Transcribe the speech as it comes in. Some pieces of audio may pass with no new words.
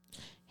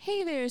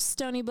Hey there,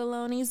 Stony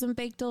Balonies and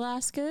Baked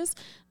Alaskas.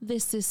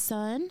 This is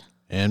Sun.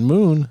 And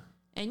Moon.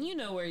 And you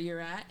know where you're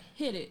at.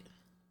 Hit it.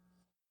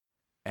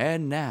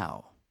 And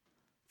now,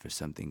 for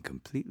something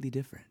completely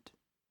different.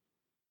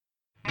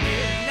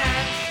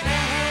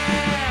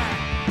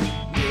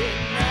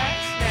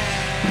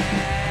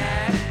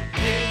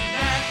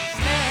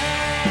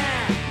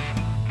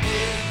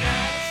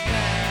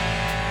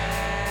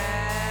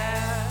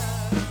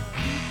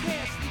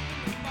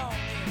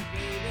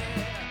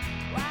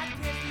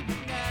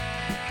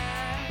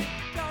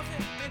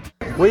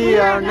 We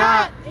are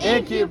not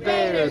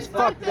incubators,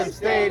 fuck them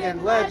state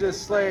and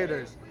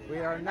legislators. We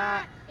are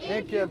not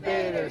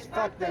incubators,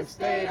 fuck them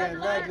state and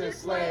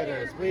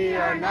legislators. We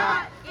are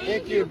not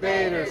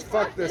incubators,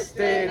 fuck the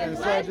state and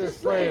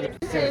legislators.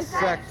 Racist,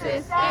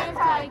 sexist,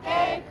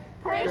 anti-gay,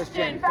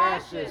 Christian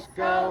fascists,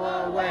 go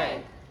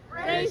away.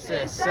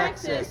 Racist,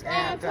 sexist,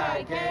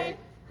 anti-gay,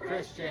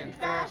 Christian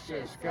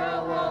fascists, go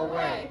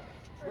away.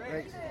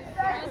 Racist,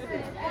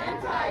 sexist,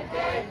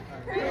 anti-gay,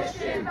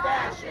 Christian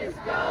fascists,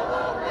 go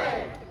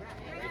away.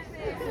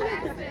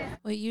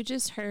 What you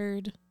just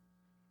heard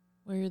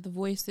were the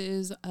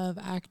voices of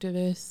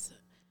activists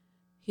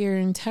here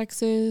in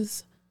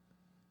Texas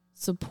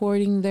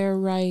supporting their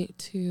right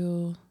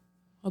to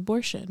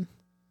abortion.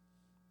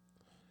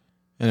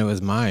 And it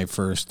was my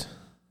first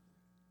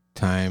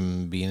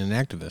time being an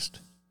activist.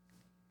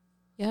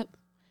 Yep.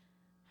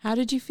 How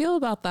did you feel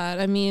about that?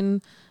 I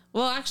mean,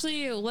 well,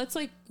 actually, let's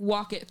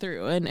walk it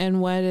through and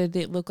what did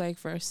it look like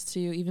for us to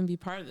even be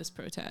part of this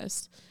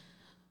protest?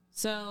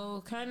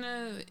 So kind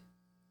of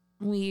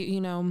I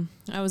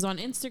was on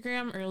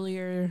Instagram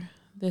earlier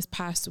this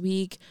past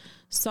week,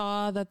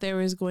 saw that there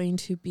was going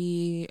to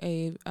be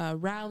a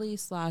rally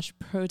 /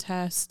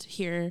 protest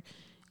here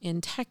in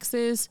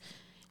Texas.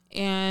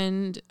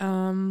 And,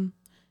 Moon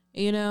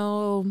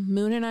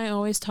and I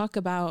always talk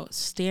about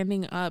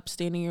standing up,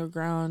 standing your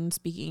ground,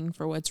 speaking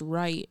for what's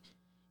right,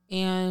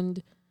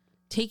 and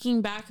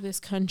taking back this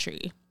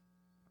country,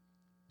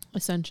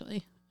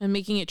 essentially, and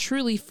making it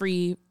truly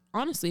free,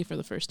 honestly, for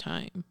the first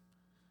time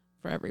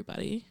for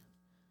everybody.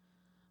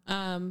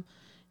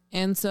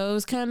 And so it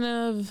was kind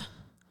of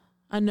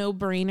a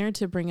no-brainer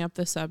to bring up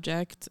the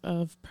subject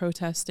of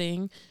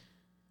protesting.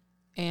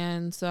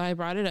 And so I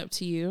brought it up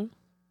to you.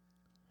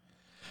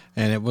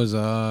 And it was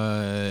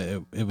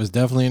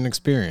definitely an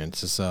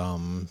experience. It's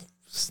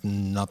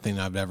nothing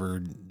I've ever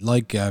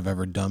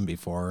done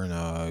before in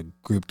a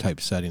group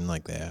type setting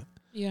like that.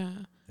 Yeah.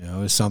 It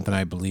was something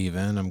I believe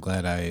in. I'm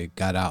glad I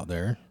got out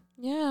there.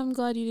 Yeah, I'm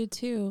glad you did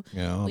too.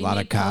 A lot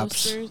of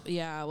cops. Posters.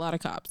 Yeah, a lot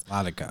of cops. A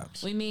lot of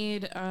cops. We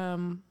made,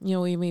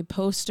 we made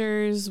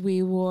posters.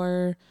 We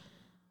wore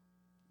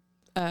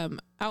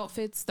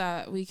outfits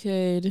that we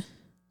could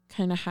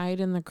kind of hide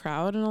in the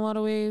crowd in a lot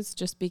of ways,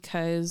 just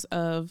because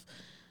of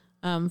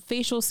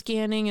facial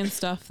scanning and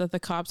stuff that the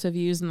cops have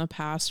used in the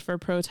past for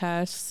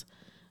protests.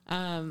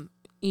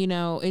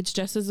 It's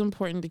just as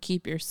important to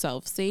keep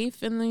yourself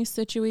safe in these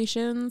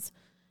situations.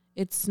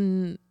 It's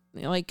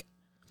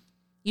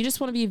you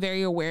just want to be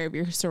very aware of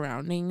your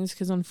surroundings,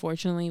 because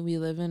unfortunately we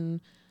live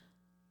in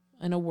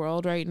a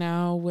world right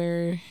now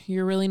where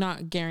you're really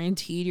not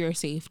guaranteed your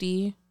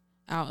safety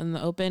out in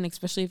the open,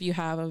 especially if you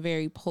have a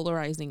very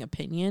polarizing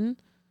opinion.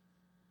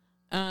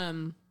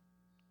 But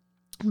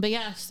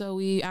yeah, so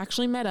we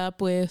actually met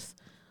up with,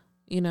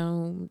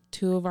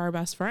 two of our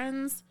best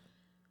friends,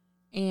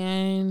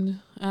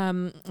 and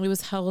it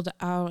was held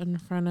out in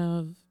front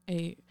of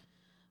a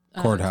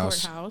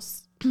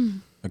courthouse.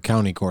 A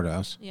county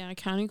courthouse. Yeah, a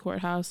county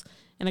courthouse,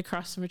 and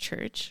across from a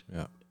church.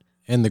 Yeah.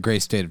 In the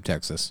great state of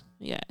Texas.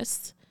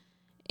 Yes.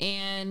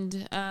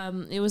 And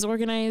it was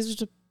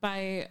organized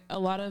by a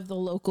lot of the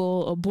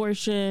local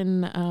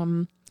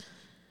abortion,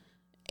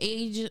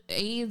 AIDS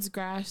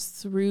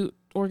grassroots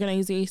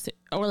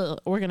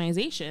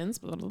organizations,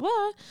 blah, blah,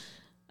 blah.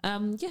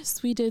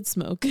 Yes, we did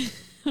smoke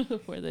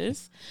before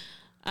this.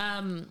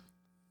 But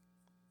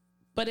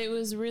it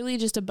was really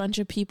just a bunch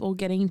of people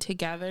getting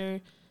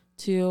together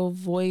to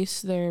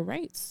voice their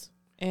rights.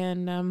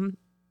 And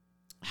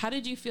how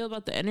did you feel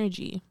about the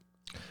energy?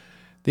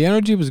 The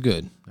energy was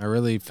good. I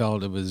really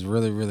felt it was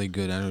really, really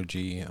good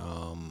energy.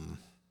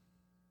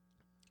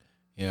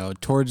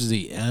 Towards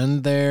the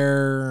end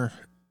there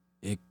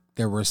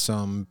were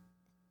some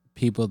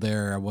people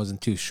there I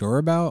wasn't too sure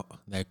about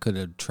that could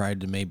have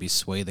tried to maybe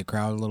sway the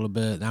crowd a little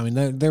bit. I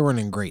mean, they weren't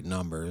in great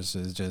numbers.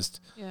 It's just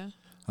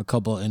a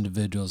couple of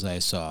individuals I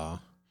saw.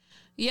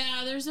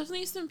 Yeah, there's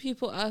definitely some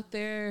people out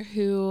there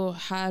who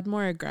had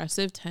more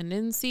aggressive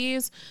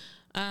tendencies,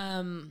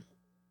 more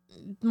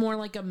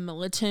like a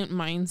militant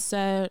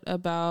mindset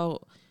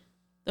about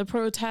the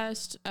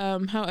protest.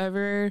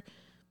 However,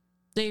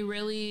 they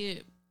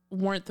really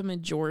weren't the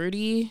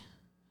majority,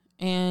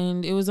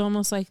 and it was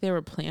almost like they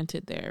were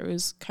planted there. It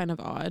was kind of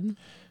odd.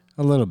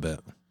 A little bit.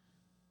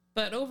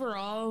 But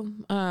overall,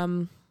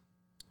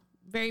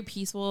 very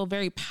peaceful,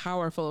 very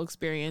powerful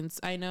experience.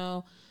 I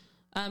know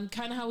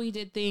kind of how we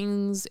did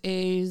things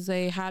is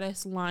they had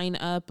us line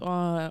up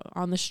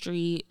on the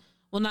street.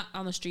 Well, not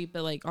on the street,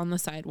 but on the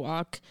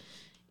sidewalk.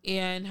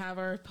 and have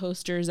our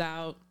posters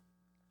out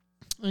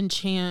and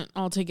chant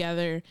all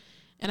together.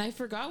 And I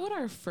forgot what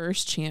our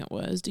first chant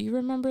was. Do you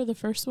remember the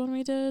first one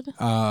we did?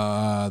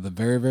 The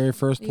very, very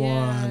first one.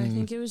 I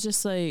think it was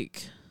just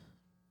like...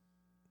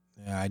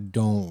 I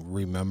don't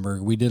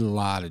remember. We did a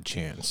lot of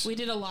chants. We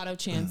did a lot of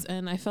chants,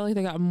 and I felt like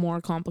they got more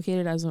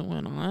complicated as it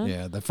went on.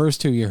 Yeah, the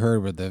first two you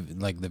heard were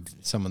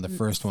some of the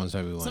first ones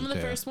that we went to. Some of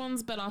the first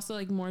ones, but also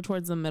like more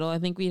towards the middle. I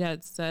think we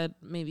had said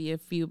maybe a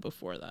few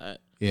before that.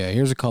 Yeah,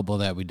 here's a couple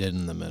that we did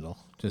in the middle,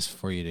 just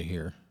for you to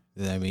hear.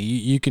 I mean,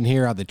 you can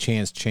hear how the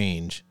chants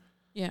change.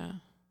 Yeah.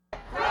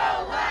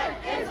 Pro-life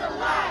is a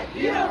lie.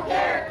 You don't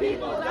care if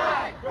people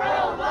die.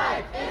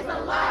 Pro-life is a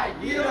lie.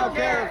 You don't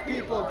care if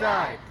people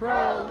die.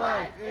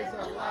 Pro-life is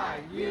a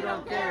lie. You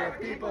don't care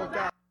if people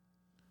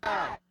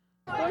die.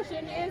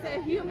 Abortion is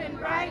a human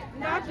right,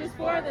 not just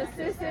for the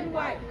cis and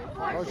white.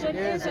 Abortion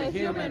is a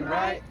human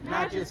right,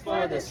 not just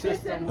for the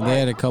cis and white. They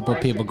had a couple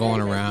of people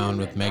going around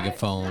with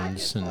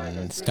megaphones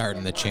and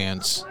starting the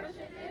chants.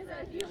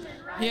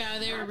 Yeah,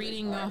 they were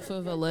reading off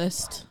of a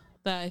list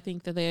that I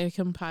think that they had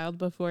compiled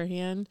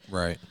beforehand.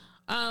 Right.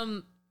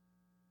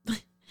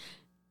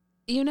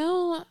 You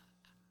know,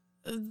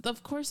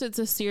 of course it's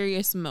a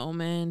serious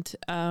moment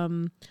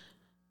to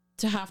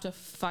have to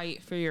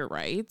fight for your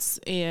rights,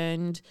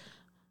 and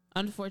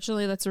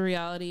unfortunately that's a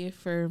reality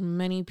for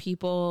many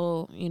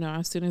people, you know,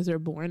 as soon as they're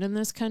born in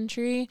this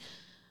country.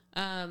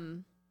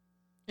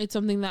 It's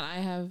something that I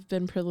have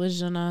been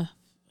privileged enough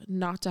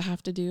not to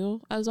have to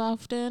do as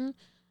often.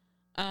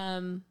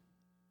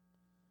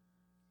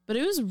 But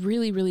it was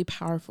really, really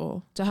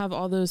powerful to have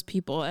all those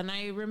people. And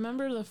I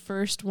remember the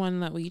first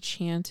one that we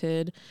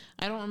chanted.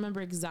 I don't remember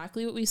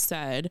exactly what we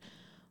said,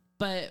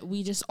 but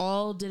we just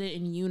all did it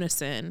in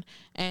unison.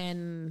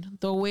 And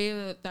the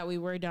way that we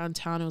were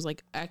downtown, it was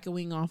like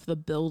echoing off the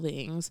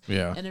buildings.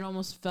 Yeah. And it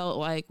almost felt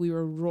like we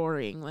were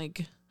roaring,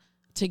 like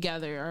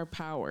together, our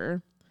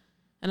power.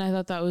 And I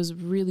thought that was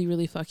really,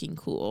 really fucking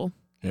cool.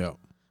 Yeah.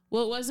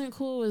 What wasn't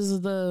cool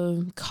was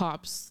the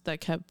cops that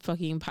kept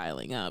fucking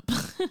piling up.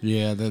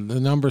 Yeah, the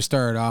number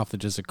started off with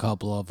just a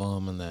couple of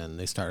them, and then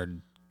they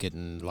started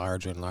getting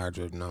larger and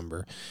larger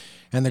number.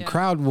 And the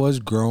crowd was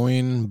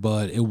growing,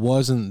 but it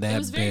wasn't that big. It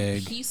was very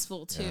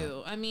peaceful,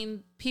 too. Yeah. I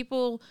mean,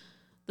 people,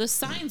 the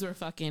signs were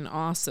fucking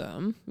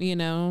awesome, you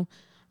know.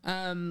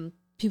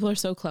 People are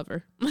so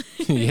clever.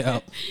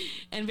 Yeah.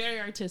 And very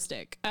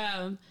artistic.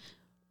 But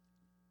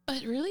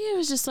really, it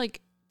was just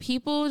like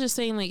people just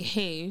saying, like,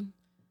 hey,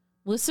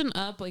 listen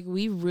up, like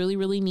we really,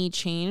 really need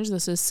change.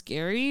 This is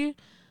scary.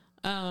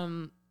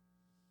 And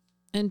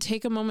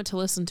take a moment to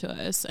listen to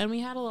us. And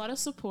we had a lot of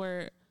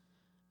support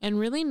and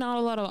really not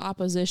a lot of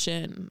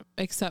opposition,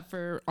 except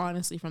for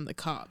honestly from the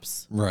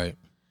cops. Right.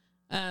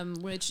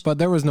 But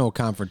there was no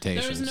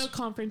confrontation. There was no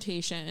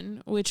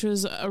confrontation, which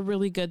was a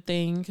really good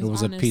thing. It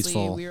was honestly, a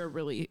peaceful. We were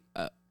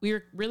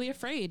really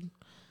afraid.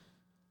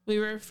 We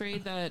were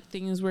afraid that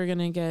things were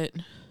gonna get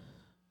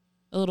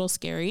a little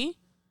scary.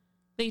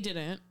 They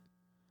didn't.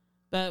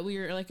 But we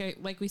were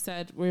like we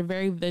said, we were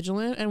very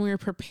vigilant and we were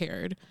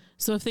prepared.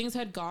 So if things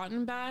had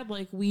gotten bad,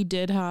 like we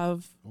had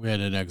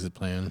an exit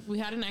plan. We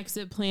had an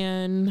exit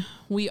plan.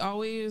 We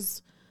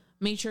always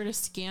made sure to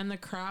scan the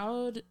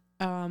crowd.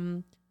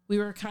 We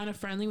were kind of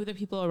friendly with the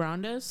people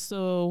around us,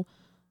 so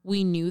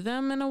we knew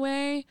them in a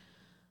way.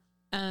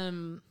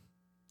 And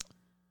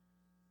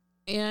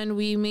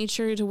we made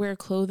sure to wear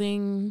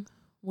clothing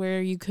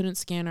where you couldn't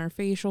scan our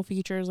facial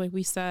features, like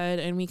we said,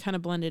 and we kind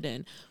of blended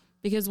in.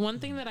 Because one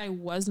thing that I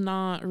was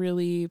not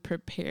really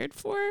prepared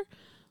for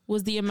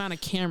was the amount of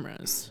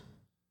cameras.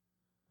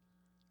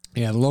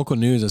 Yeah, the local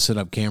news has set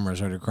up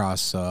cameras right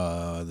across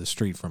the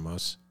street from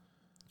us.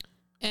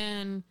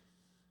 And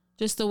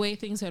just the way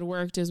things had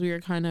worked is we were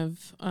kind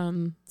of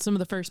some of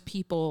the first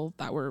people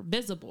that were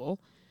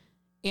visible.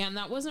 And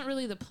that wasn't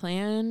really the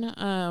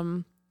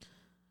plan.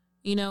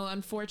 You know,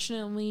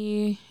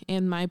 unfortunately,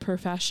 in my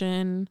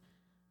profession,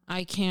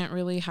 I can't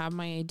really have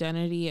my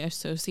identity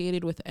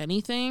associated with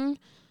anything.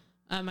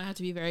 I have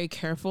to be very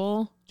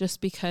careful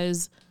just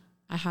because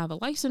I have a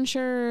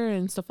licensure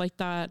and stuff like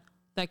that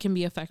can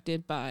be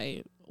affected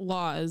by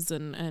laws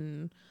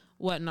and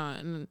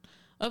whatnot. And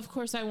of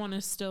course I want to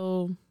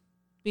still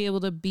be able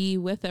to be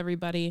with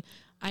everybody.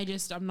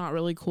 I'm not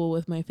really cool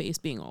with my face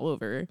being all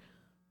over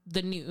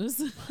the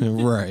news.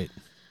 Right.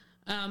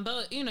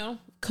 But you know,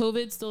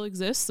 COVID still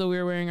exists, so we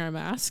were wearing our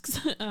masks.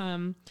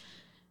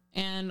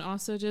 And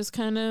also just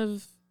kind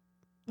of,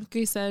 like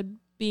I said,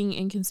 being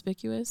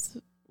inconspicuous.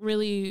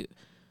 Really,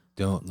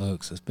 don't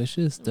look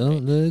suspicious.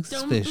 Don't look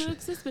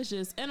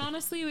suspicious. And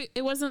honestly,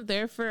 it wasn't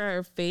there for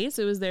our face.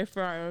 It was there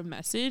for our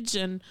message,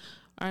 and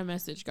our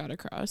message got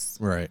across.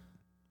 Right.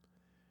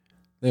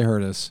 They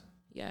heard us.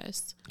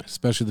 Yes.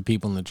 Especially the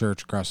people in the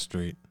church across the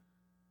street.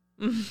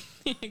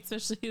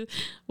 Especially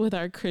with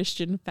our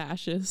Christian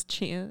fascist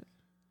chant.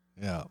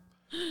 Yeah.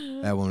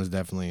 That one was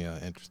definitely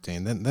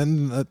interesting.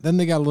 Then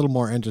they got a little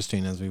more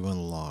interesting as we went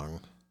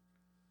along.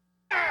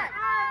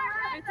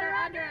 Are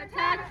under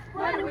attack.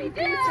 What do we do?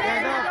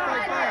 Stand up,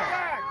 fight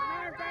back.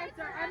 Our rights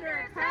are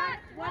under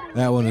attack.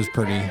 That one was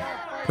pretty.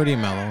 pretty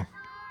mellow.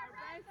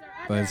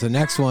 But it's the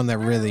next one that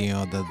really,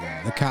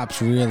 the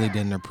cops really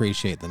didn't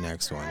appreciate the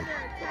next one.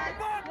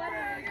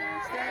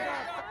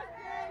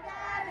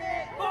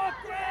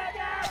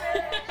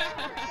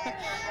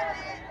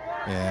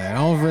 Yeah, I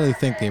don't really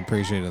think they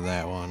appreciated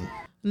that one.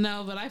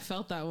 No, but I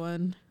felt that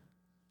one.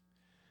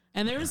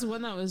 And there was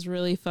one that was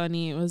really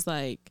funny. It was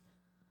like,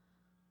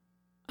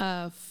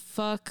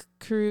 fuck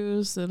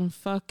Cruz and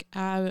fuck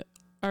Abbott,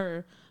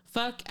 or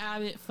fuck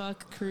Abbott,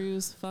 fuck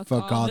Cruz, fuck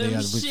all the them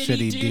other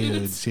shitty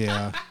dudes.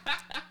 Yeah.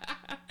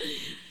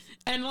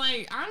 And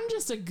like, I'm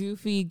just a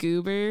goofy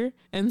goober,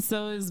 and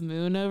so is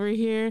Moon over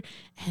here,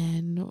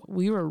 and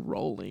we were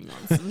rolling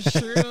on some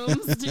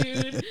shrooms,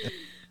 dude.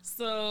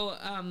 So,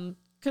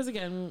 because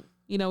again,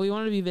 we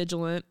want to be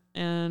vigilant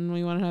and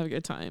we want to have a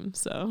good time.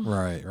 So,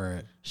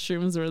 right.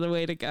 Shrooms were the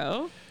way to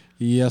go.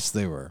 Yes,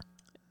 they were.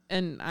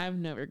 And I have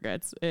no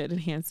regrets. It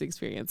enhanced the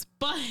experience.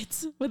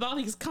 But with all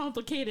these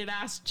complicated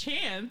ass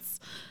chants,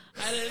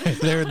 I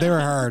didn't. they were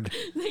hard.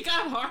 They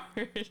got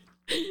hard.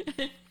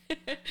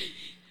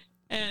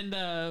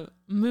 And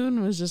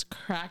Moon was just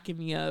cracking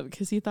me up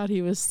because he thought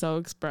he was so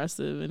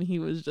expressive and he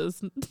was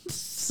just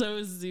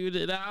so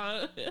zooted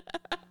out,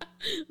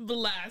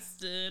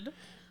 blasted.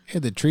 Yeah,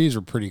 the trees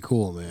were pretty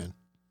cool, man.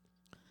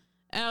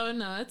 Oh,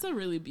 no, it's a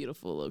really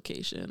beautiful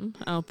location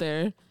out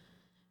there.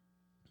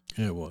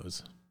 It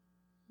was.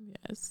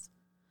 Yes.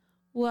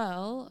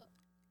 Well,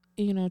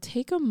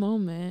 take a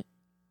moment,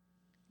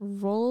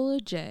 roll a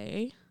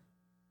J,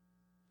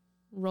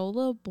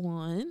 roll a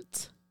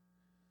blunt,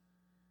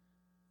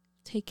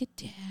 take a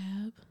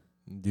dab.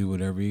 Do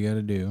whatever you got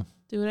to do.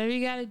 Do whatever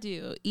you got to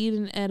do. Eat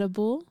an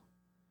edible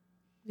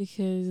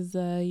because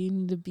you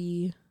need to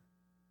be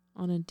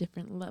on a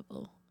different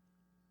level.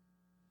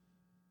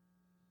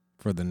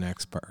 For the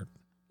next part.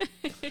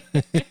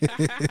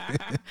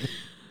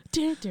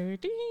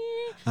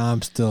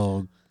 I'm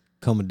still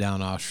coming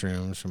down off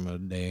shrooms from a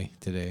day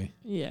today.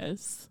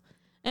 Yes.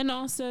 And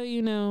also,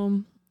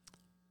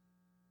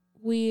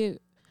 we're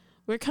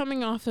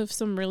coming off of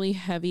some really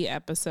heavy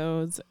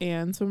episodes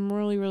and some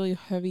really, really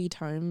heavy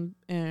time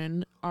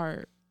in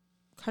our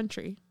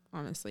country,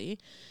 honestly.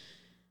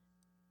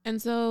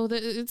 And so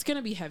it's going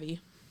to be heavy.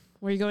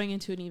 We're going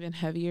into an even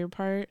heavier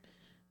part.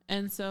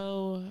 And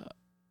so,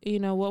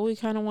 what we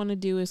kind of want to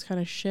do is kind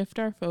of shift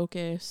our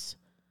focus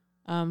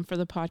for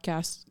the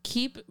podcast,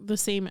 keep the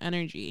same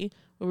energy,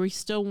 but we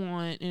still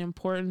want an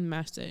important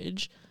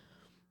message.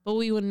 But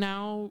we would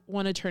now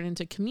want to turn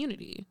into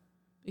community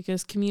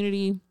because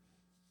community,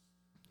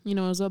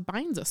 is what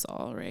binds us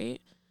all, right?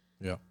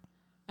 Yeah.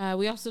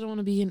 We also don't want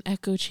to be an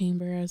echo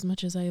chamber as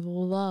much as I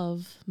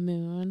love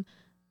Moon.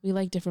 We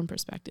like different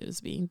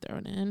perspectives being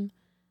thrown in.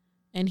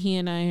 And he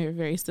and I are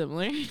very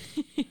similar.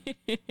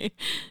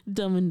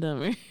 Dumb and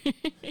Dumber.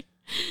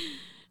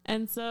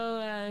 And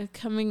so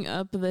coming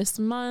up this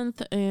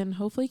month and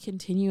hopefully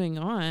continuing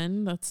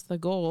on, that's the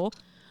goal,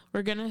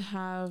 we're going to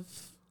have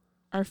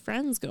our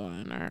friends go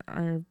on,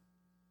 our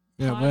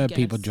yeah, we'll have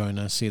people join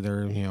us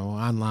either,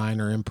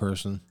 online or in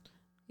person.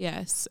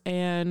 Yes,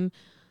 and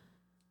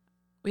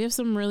we have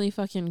some really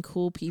fucking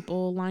cool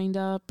people lined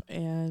up,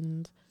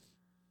 and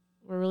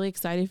we're really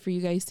excited for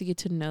you guys to get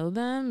to know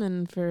them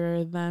and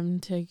for them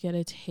to get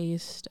a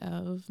taste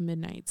of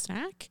Midnight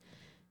Snack.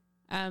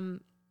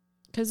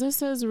 Because this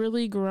has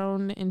really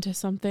grown into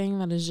something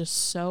that is just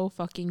so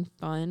fucking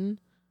fun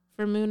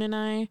for Moon and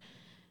I.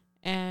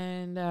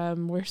 And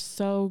we're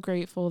so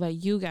grateful that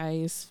you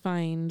guys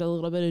find a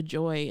little bit of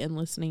joy in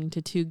listening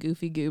to two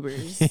goofy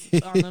goobers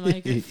on the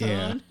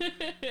microphone.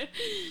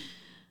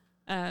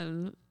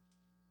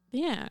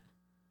 Yeah.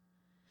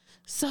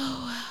 So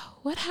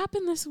what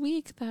happened this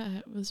week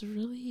that was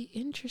really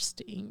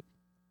interesting,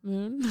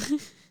 Moon?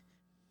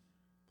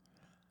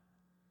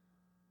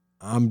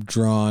 I'm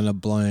drawing a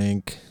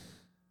blank.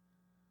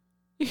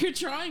 You're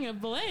drawing a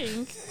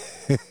blank?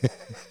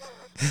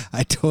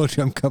 I told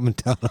you I'm coming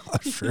down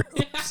off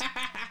shrooms.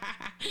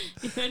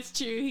 That's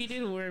true. He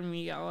did warn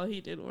me, y'all.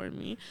 He did warn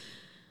me.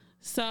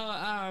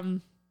 So,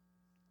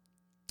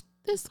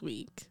 this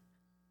week,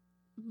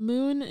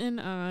 Moon and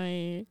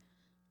I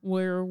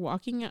were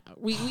walking out.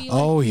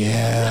 Oh,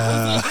 yeah.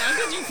 I was like,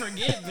 how could you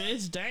forget,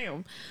 bitch?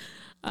 Damn.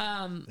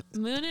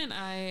 Moon and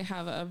I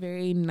have a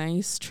very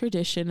nice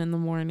tradition in the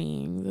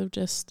morning of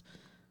just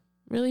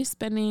really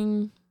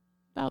spending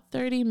about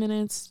 30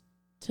 minutes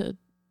to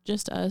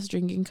just us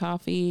drinking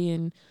coffee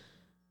and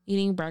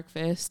eating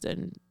breakfast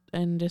and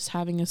just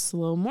having a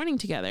slow morning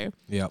together.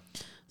 Yep.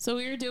 So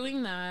we were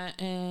doing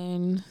that,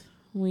 and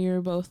we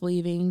were both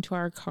leaving to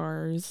our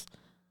cars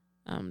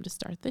to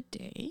start the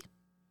day.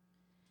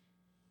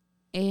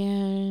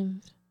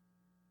 And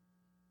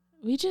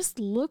we just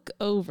look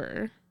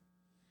over,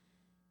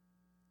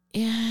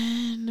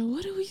 and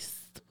what do we...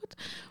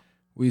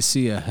 We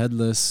see a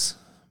headless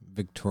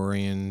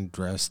Victorian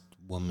dressed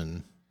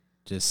woman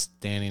just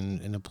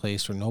standing in a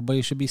place where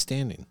nobody should be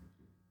standing.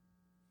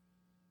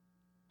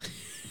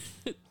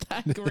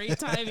 That great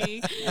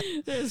timing.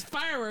 There's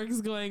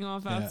fireworks going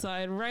off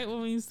outside right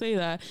when we say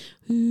that.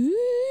 Ooh.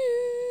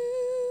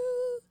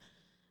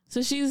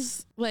 So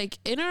she's like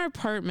in our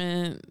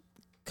apartment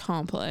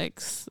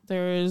complex.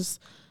 There's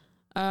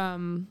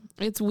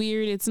it's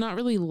weird. It's not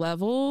really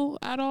level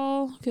at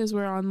all because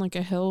we're on like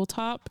a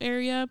hilltop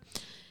area.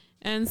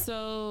 And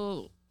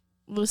so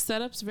the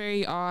setup's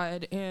very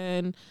odd.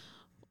 And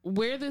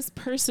where this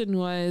person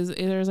was,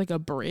 there's like a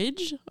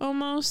bridge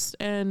almost.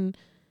 And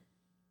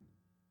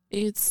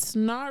it's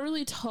not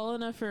really tall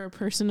enough for a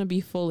person to be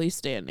fully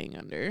standing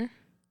under.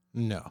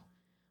 No.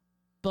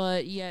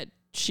 But yet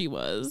she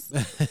was.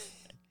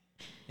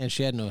 And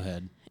she had no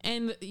head.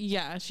 And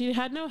yeah, she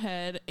had no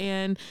head.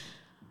 And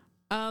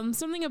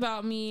something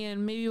about me,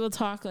 and maybe we'll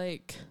talk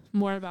like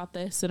more about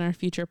this in our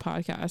future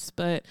podcasts,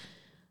 but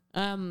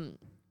I'm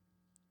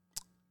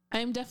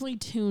definitely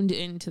tuned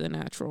into the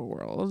natural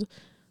world.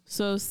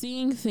 So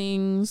seeing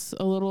things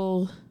a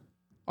little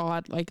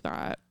odd like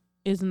that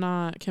is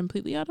not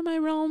completely out of my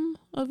realm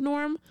of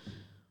norm.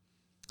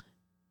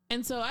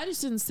 And so I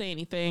just didn't say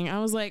anything. I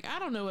was like, I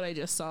don't know what I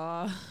just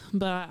saw,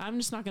 but I'm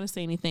just not going to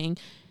say anything.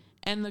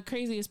 And the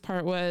craziest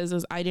part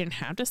was I didn't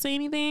have to say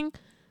anything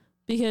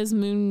because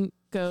Moon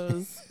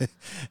goes,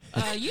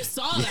 you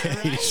saw that,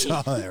 right? You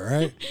saw that,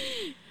 right?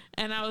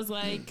 And I was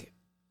like,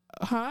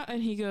 huh?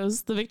 And he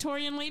goes, the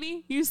Victorian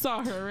lady? You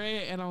saw her,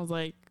 right? And I was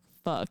like,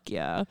 fuck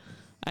yeah,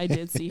 I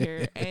did see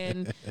her.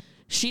 And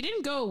she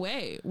didn't go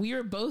away. We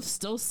were both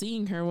still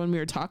seeing her when we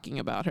were talking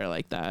about her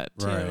like that,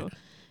 too. Right.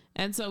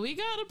 And so we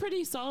got a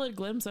pretty solid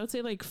glimpse. I would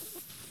say like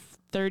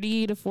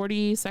 30 to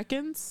 40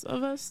 seconds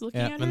of us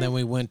looking at her. And then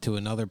we went to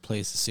another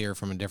place to see her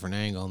from a different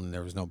angle, and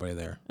there was nobody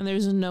there. And there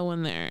was no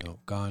one there. No,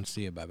 gone.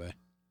 See you. Bye-bye.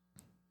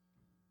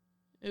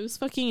 It was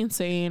fucking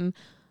insane.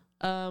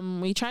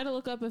 We tried to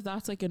look up if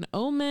that's like an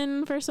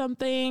omen for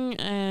something,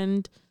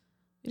 and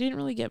we didn't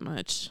really get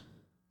much.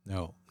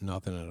 No,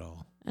 nothing at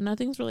all. And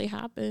nothing's really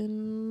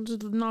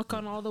happened. Knock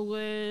on all the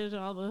wood,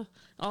 all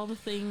the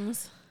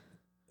things.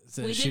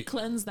 So we did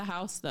cleanse the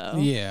house though.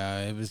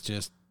 Yeah, it was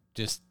just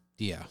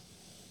yeah.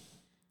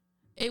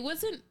 It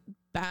wasn't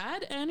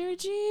bad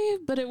energy,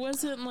 but it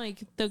wasn't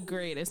like the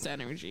greatest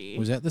energy.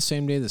 Was that the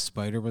same day the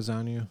spider was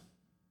on you?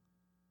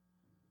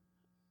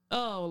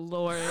 Oh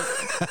Lord.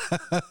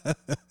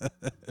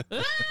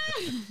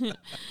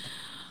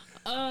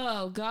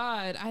 Oh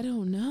God, I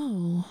don't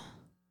know.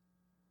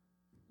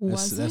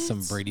 That's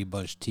some Brady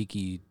Bunch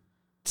tiki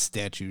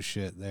statue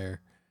shit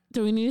there.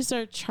 Do we need to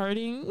start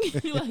charting?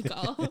 Like,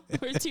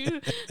 we're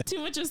too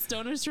much of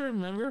stoners to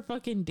remember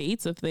fucking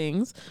dates of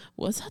things.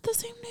 Was that the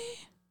same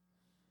day?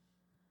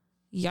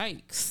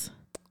 Yikes.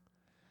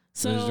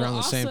 So it was around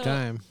the same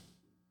time.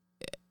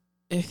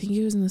 I think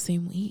it was in the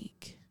same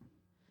week.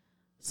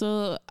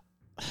 So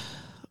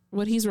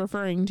what he's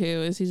referring to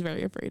is he's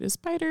very afraid of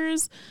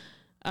spiders.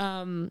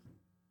 And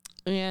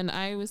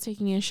I was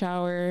taking a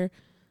shower,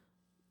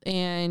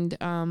 and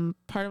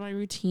part of my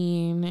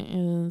routine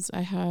is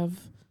I have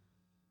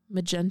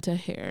magenta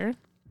hair,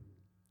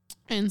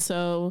 and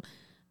so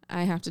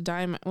I have to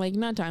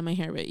not dye my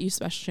hair, but use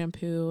special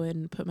shampoo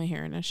and put my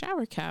hair in a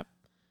shower cap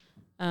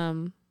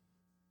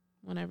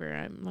whenever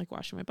I'm like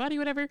washing my body,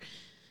 whatever.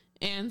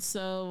 And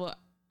so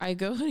I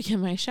go to get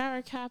my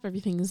shower cap,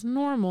 everything is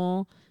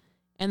normal,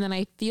 and then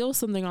I feel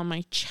something on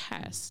my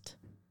chest,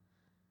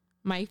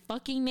 my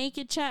fucking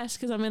naked chest,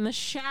 because I'm in the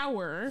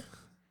shower.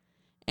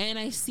 And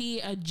I see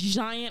a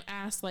giant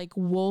ass like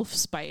wolf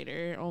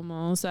spider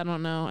almost. I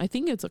don't know. I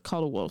think it's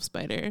called a wolf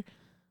spider.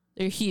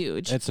 They're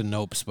huge. It's a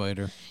nope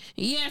spider.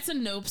 Yeah, it's a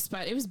nope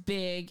spider. It was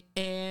big.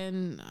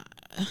 And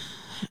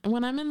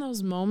when I'm in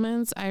those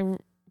moments, I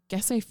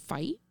guess I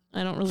fight.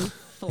 I don't really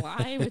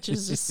fly, which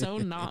is just so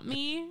not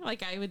me.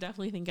 Like, I would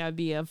definitely think I'd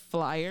be a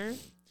flyer.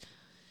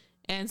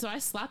 And so I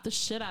slapped the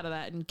shit out of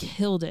that and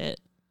killed it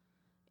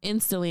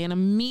instantly, and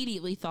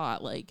immediately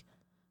thought, like,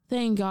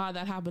 thank God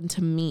that happened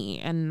to me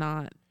and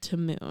not to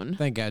Moon.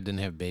 Thank God didn't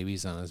have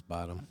babies on his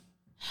bottom.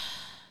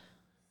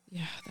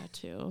 Yeah, that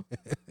too.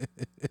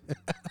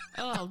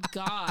 Oh,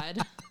 God.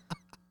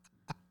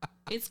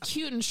 It's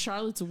cute in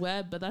Charlotte's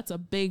Web, but that's a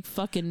big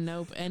fucking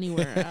nope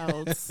anywhere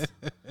else.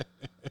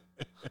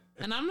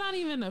 And I'm not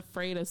even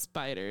afraid of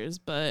spiders,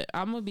 but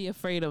I'm going to be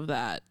afraid of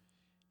that.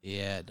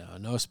 Yeah,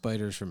 no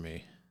spiders for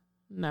me.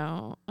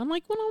 No. I'm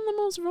like, when I'm the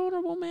most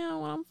vulnerable man,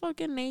 when I'm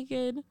fucking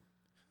naked.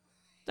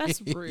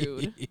 That's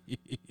rude.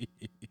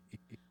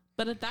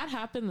 But if that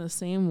happened the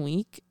same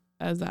week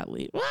as that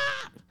lead.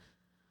 Ah!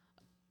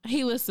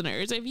 Hey,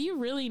 listeners, if you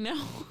really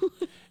know.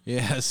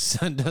 Yes,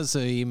 send us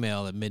an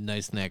email at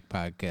Midnight Snack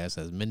Podcast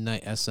as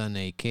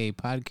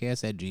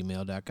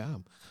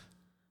midnightsnackpodcast@gmail.com.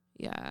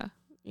 Yeah,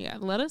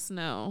 let us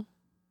know.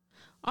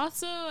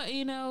 Also,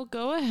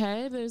 go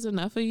ahead. There's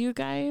enough of you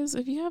guys.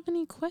 If you have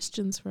any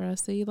questions for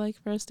us that you'd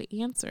like for us to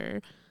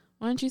answer,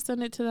 why don't you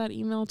send it to that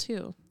email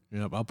too?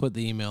 Yep, I'll put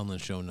the email in the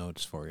show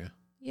notes for you.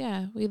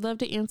 Yeah, we'd love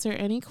to answer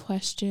any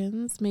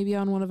questions, maybe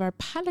on one of our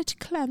palate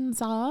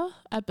cleanser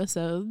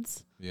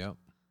episodes. Yep.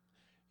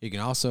 You can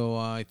also,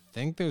 I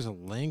think there's a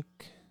link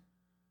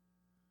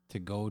to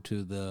go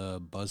to the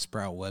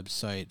Buzzsprout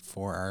website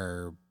for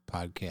our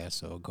podcast.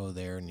 So go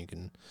there and you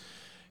can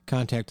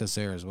contact us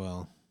there as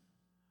well.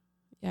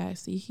 Yeah,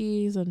 see,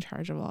 he's in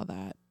charge of all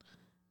that.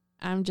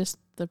 I'm just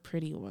the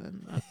pretty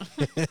one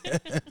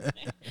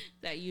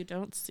that you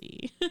don't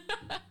see.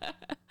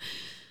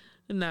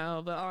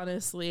 No, but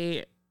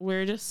honestly,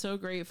 we're just so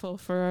grateful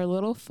for our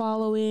little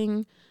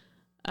following.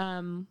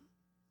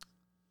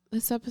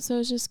 This episode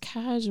is just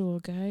casual,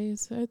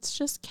 guys. It's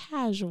just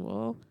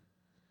casual.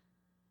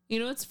 You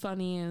know what's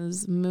funny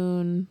is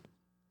Moon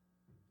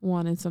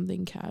wanted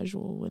something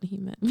casual when he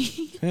met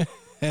me.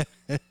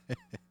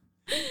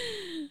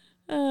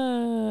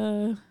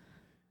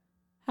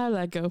 How'd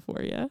that go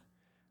for you?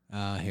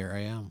 Here I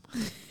am.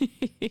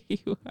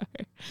 You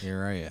are.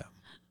 Here I am.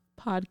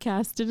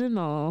 Podcasted and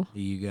all.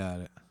 You got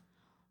it.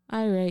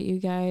 All right, you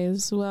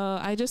guys. Well,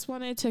 I just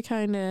wanted to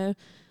kind of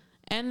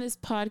end this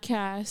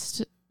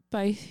podcast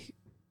by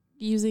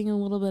using a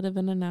little bit of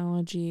an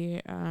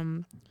analogy.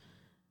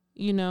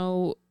 You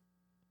know,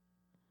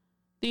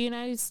 the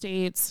United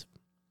States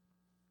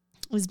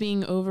is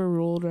being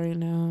overruled right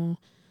now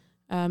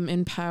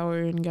in power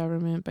and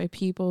government by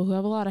people who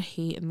have a lot of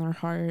hate in their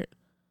heart,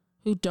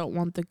 who don't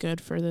want the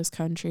good for this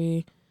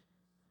country,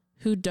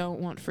 who don't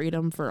want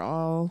freedom for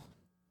all.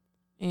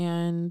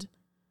 And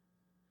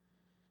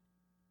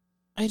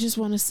I just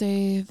want to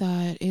say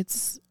that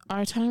it's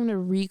our time to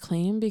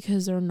reclaim,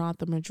 because they're not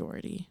the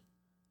majority.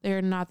 They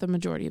are not the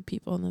majority of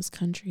people in this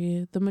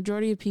country. The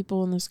majority of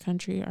people in this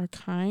country are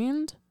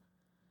kind,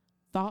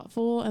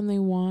 thoughtful, and they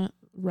want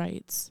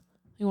rights.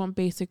 They want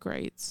basic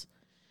rights.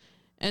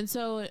 And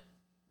so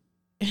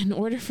in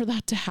order for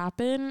that to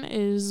happen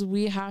is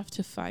we have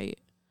to fight.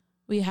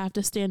 We have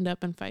to stand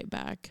up and fight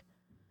back.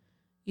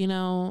 You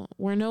know,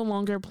 we're no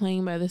longer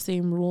playing by the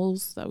same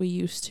rules that we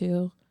used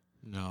to.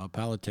 No,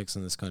 politics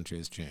in this country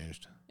has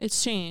changed.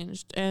 It's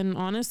changed. And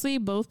honestly,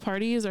 both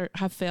parties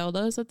have failed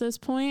us at this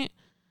point.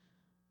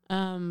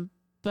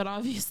 But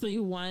obviously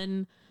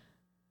one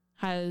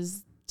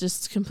has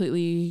just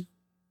completely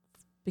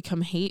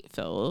become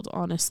hate-filled,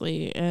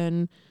 honestly.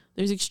 And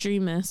there's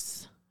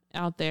extremists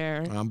out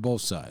there. On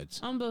both sides.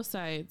 On both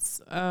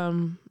sides.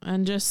 And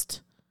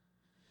just,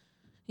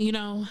 you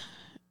know,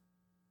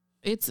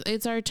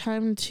 it's our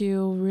time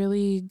to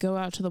really go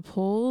out to the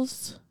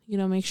polls. You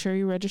know, make sure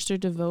you register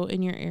to vote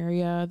in your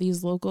area.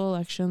 These local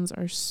elections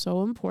are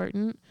so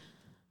important.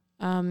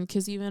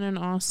 Because even in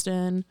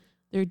Austin,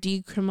 they're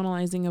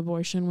decriminalizing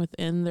abortion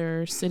within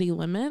their city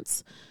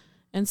limits.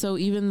 And so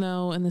even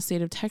though in the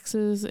state of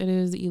Texas it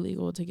is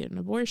illegal to get an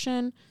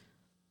abortion,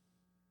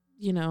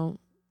 you know,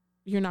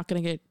 you're not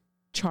going to get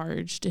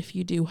charged if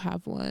you do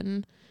have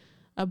one.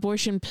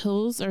 Abortion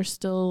pills are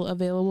still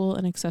available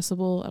and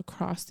accessible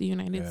across the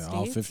United States.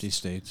 All 50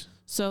 states.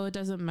 So it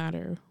doesn't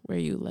matter where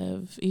you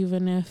live.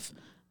 Even if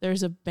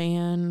there's a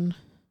ban,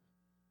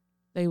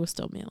 they will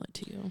still mail it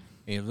to you.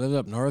 Hey, you live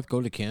up north,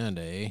 go to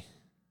Canada,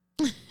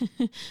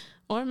 eh?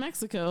 Or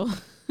Mexico.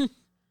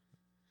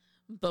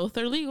 Both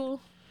are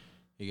legal.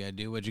 You got to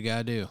do what you got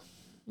to do.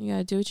 You got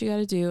to do what you got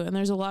to do. And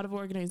there's a lot of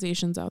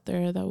organizations out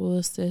there that will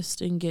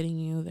assist in getting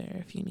you there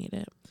if you need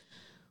it.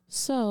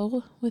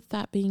 So, with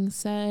that being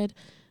said,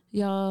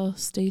 y'all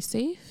stay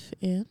safe,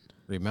 and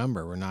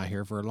remember, we're not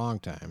here for a long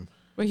time.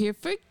 We're here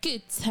for a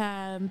good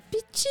time,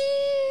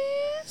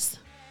 bitches.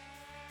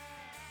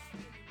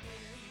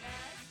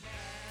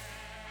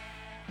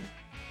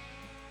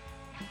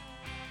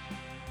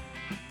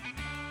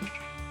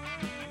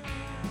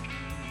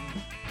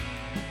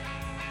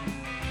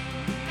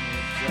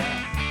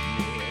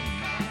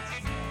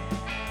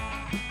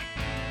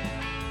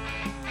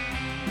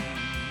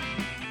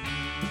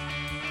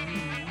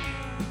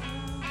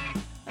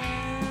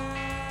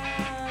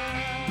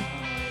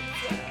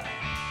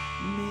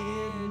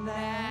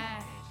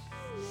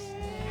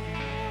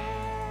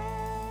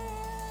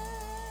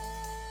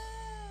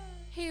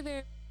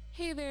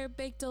 Hey there,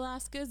 Baked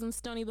Alaskas and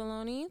Stony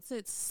Balonies.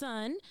 It's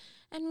Sun,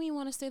 and we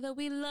want to say that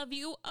we love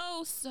you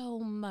oh so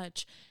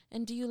much.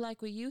 And do you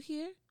like what you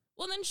hear?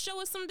 Well, then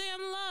show us some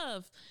damn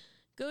love.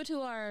 Go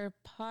to our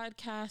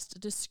podcast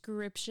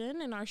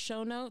description and our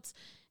show notes,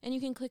 and you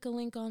can click a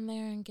link on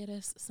there and get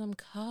us some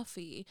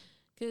coffee.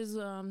 Because,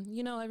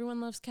 you know,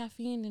 everyone loves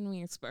caffeine, and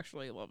we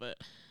especially love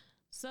it.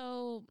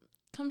 So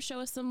come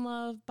show us some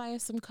love, buy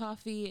us some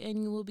coffee,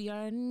 and you will be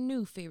our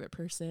new favorite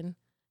person.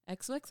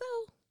 XOXO.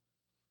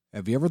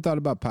 Have you ever thought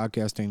about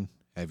podcasting?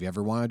 Have you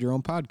ever wanted your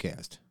own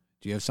podcast?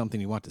 Do you have something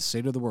you want to say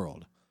to the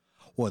world?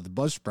 Well, with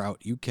Buzzsprout,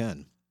 you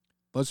can.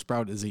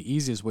 Buzzsprout is the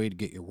easiest way to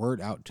get your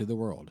word out to the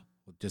world.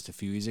 With just a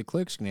few easy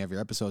clicks, you can have your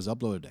episodes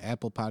uploaded to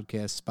Apple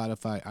Podcasts,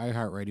 Spotify,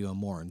 iHeartRadio, and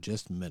more in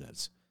just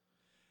minutes.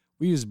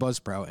 We use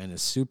Buzzsprout, and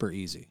it's super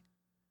easy.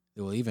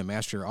 They will even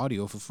master your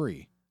audio for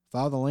free.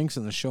 Follow the links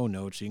in the show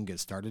notes so you can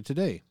get started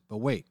today. But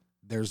wait,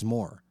 there's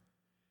more.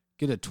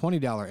 Get a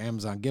 $20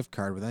 Amazon gift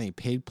card with any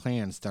paid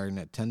plan starting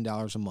at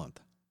 $10 a month.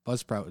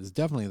 Buzzsprout is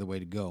definitely the way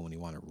to go when you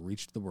want to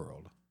reach the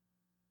world.